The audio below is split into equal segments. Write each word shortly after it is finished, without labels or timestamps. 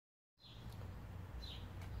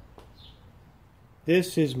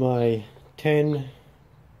This is my 10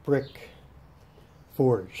 brick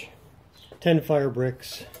forge. 10 fire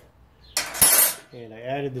bricks. And I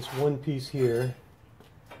added this one piece here.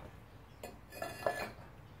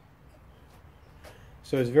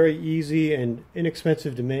 So it's very easy and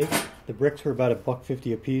inexpensive to make. The bricks were about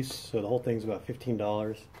 $1.50 a piece, so the whole thing's about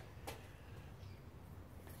 $15.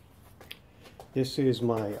 This is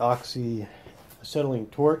my oxy acetylene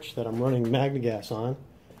torch that I'm running MagneGas on,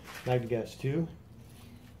 MagneGas2,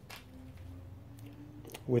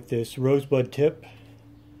 with this Rosebud tip,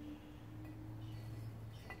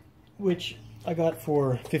 which I got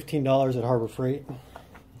for $15 at Harbor Freight.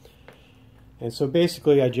 And so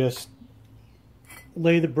basically I just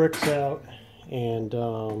lay the bricks out, and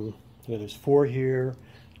there's 4 here,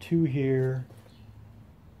 2 here,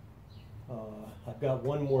 I've got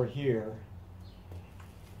 1 more here,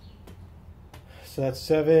 so that's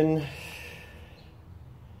 7,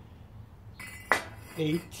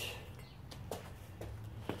 8,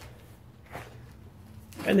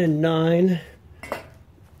 and then 9,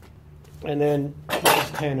 and then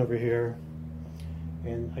there's 10 over here,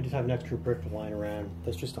 and I just have an extra brick lying around.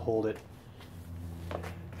 That's just to hold it.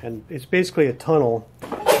 And it's basically a tunnel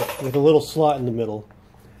with a little slot in the middle.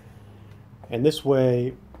 And this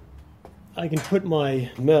way I can put my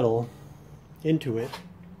metal into it,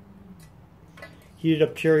 heat it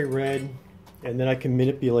up cherry red, and then I can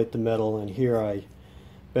manipulate the metal. And here I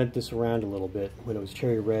bent this around a little bit when it was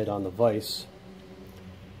cherry red on the vise.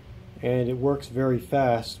 And it works very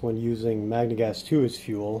fast when using MagneGas2 as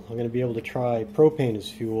fuel. I'm going to be able to try propane as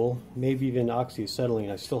fuel, maybe even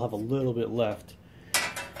oxyacetylene. I still have a little bit left.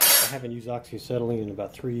 I haven't used oxyacetylene in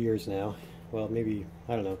about 3 years now. Well, maybe,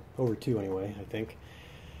 I don't know, over 2 anyway, I think.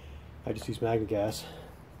 I just use MagneGas.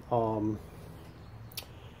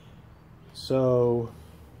 So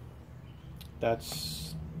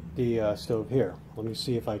that's the stove here. Let me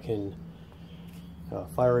see if I can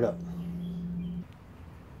fire it up.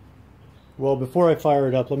 Well, before I fire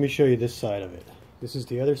it up, let me show you this side of it. This is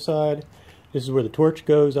the other side. This is where the torch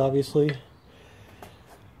goes, obviously.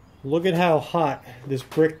 Look at how hot this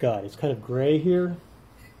brick got. It's kind of gray here.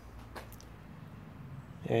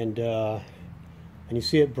 And you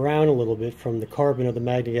see it brown a little bit from the carbon of the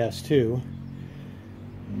MagneGas2.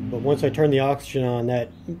 But once I turn the oxygen on, that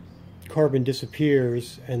carbon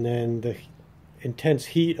disappears, and then the intense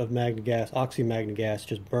heat of MagneGas, oxy-MagneGas,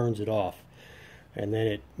 just burns it off. And then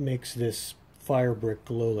it makes this fire brick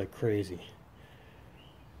glow like crazy.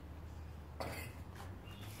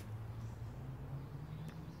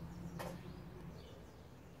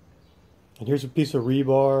 And here's a piece of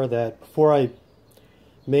rebar that before I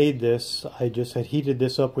made this, I just had heated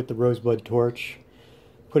this up with the Rosebud torch,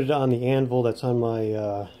 put it on the anvil that's on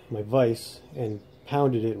my my vise, and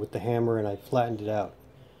pounded it with the hammer, and I flattened it out.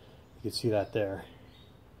 You can see that there.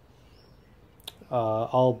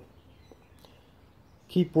 I'll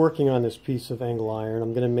keep working on this piece of angle iron.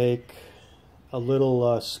 I'm going to make a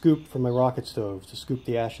little scoop for my rocket stove to scoop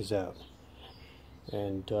the ashes out,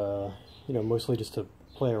 and you know, mostly just to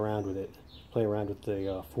play around with it, play around with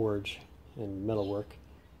the forge and metalwork.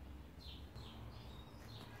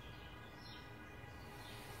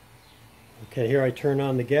 Okay, here I turn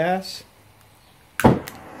on the gas.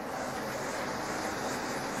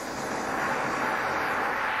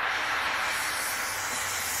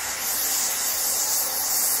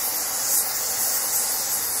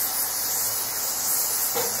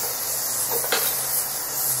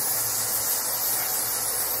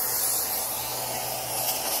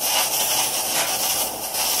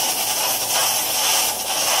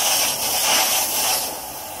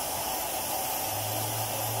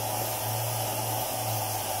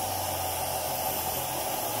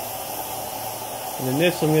 And then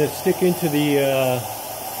this I'm going to stick into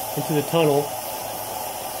the tunnel.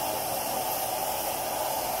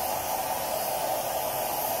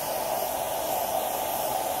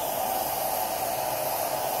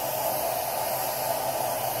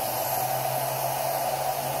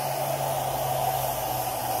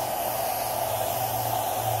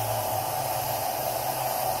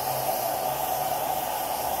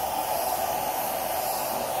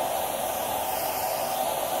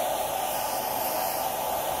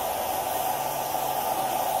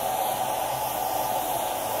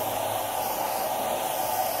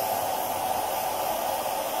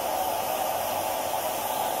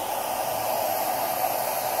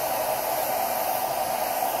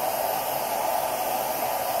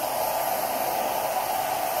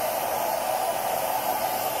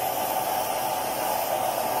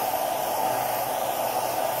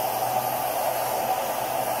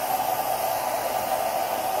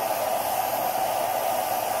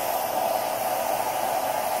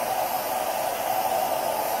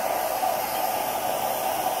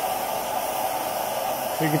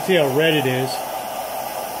 You can see how red it is.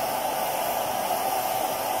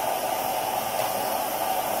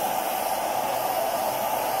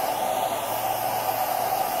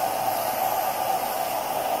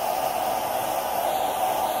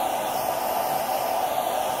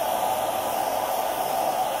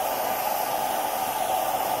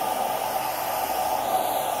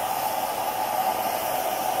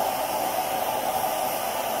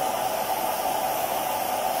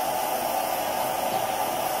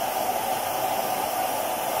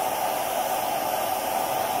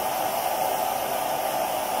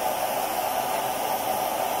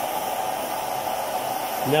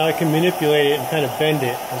 Now I can manipulate it and kind of bend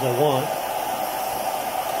it as I want.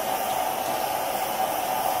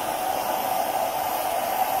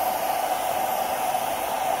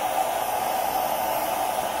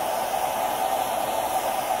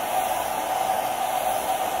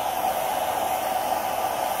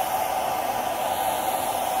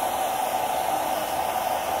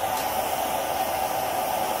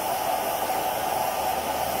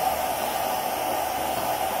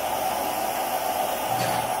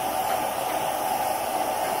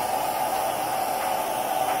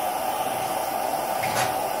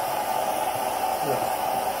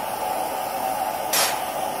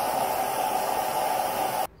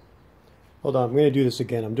 Hold on, I'm going to do this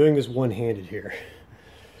again. I'm doing this one-handed here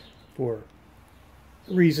for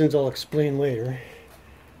reasons I'll explain later.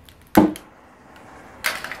 I'm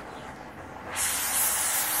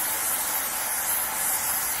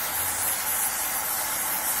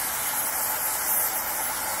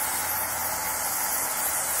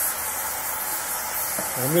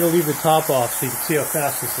going to leave the top off so you can see how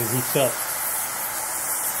fast this thing heats up.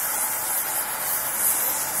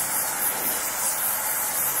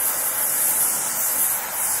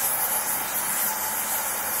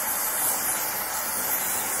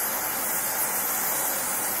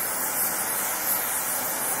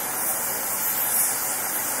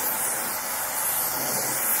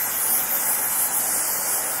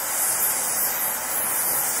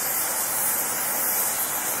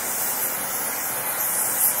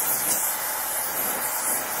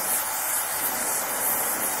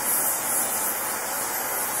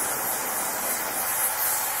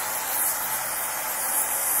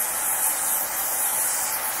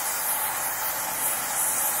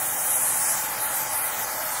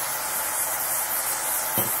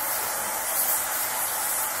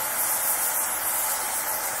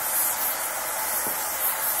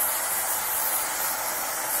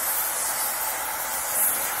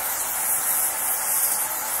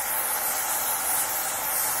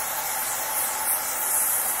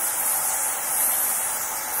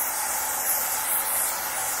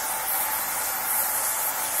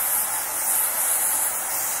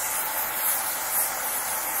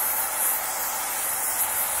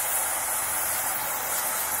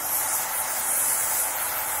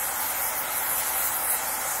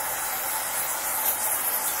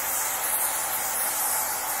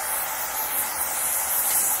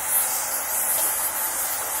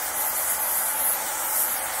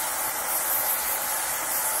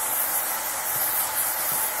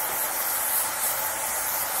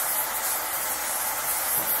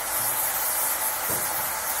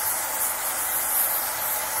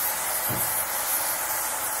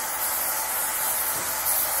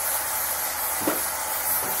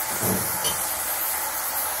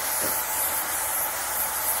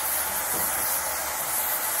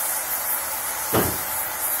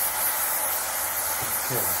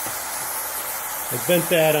 I bent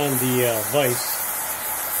that on the vise.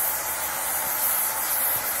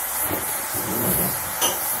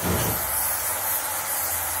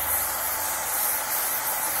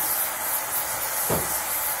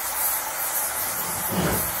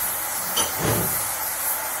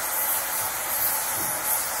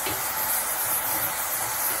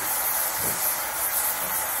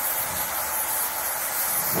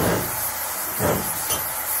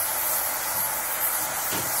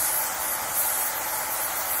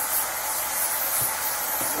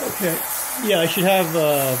 Okay, yeah, I should have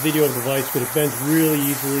a video of the vise, but it bends really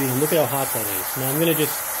easily, and look at how hot that is. Now I'm going to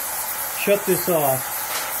just shut this off,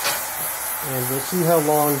 and we'll see how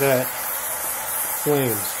long that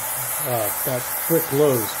flames, that brick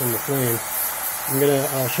glows from the flame. I'm going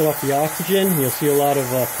to shut off the oxygen. You'll see a lot of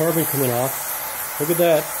carbon coming off. Look at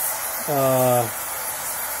that,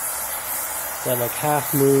 that like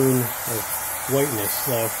half moon of whiteness.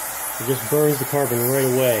 So it just burns the carbon right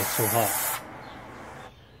away. It's so hot.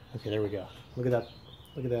 Okay, there we go. Look at that.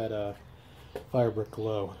 Look at that FireBrick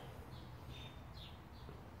glow.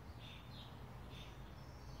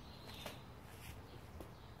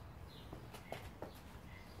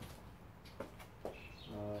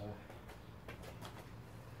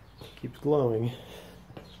 Keeps glowing.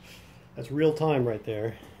 That's real time right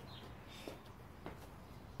there.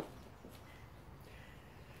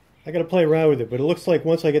 I gotta play around with it, but it looks like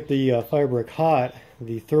once I get the FireBrick hot,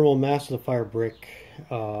 the thermal mass of the FireBrick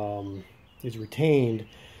is retained,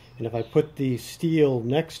 and if I put the steel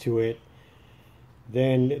next to it,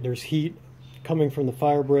 then there's heat coming from the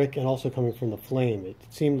FireBrick and also coming from the flame. It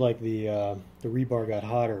seemed like the rebar got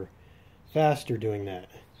hotter faster doing that.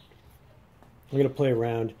 I'm gonna play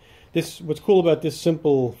around. What's cool about this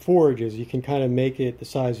simple forge is you can kind of make it the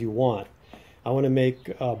size you want. I want to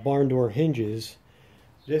make barn door hinges.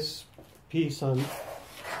 This piece I'm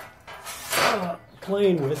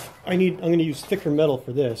playing with, I'm going to use thicker metal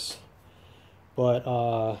for this, but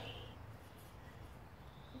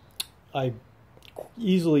I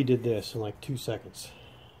easily did this in like 2 seconds,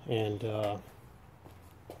 and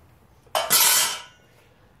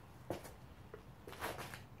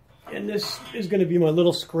this is going to be my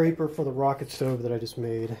little scraper for the rocket stove that I just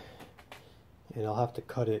made, and I'll have to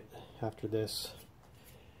cut it after this.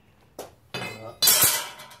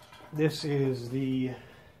 This is the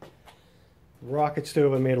rocket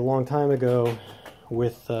stove I made a long time ago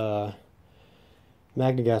with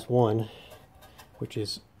MagneGas2, which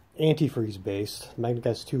is antifreeze based.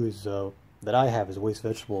 MagneGas2 is that I have is waste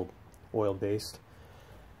vegetable oil based,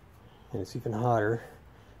 and it's even hotter.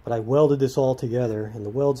 But I welded this all together, and the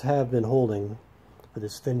welds have been holding for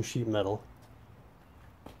this thin sheet metal.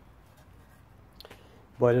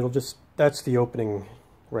 But that's the opening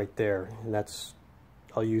right there, and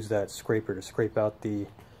I'll use that scraper to scrape out the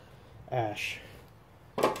ash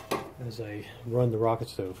as I run the rocket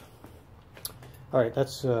stove. Alright,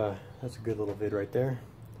 that's a good little vid right there.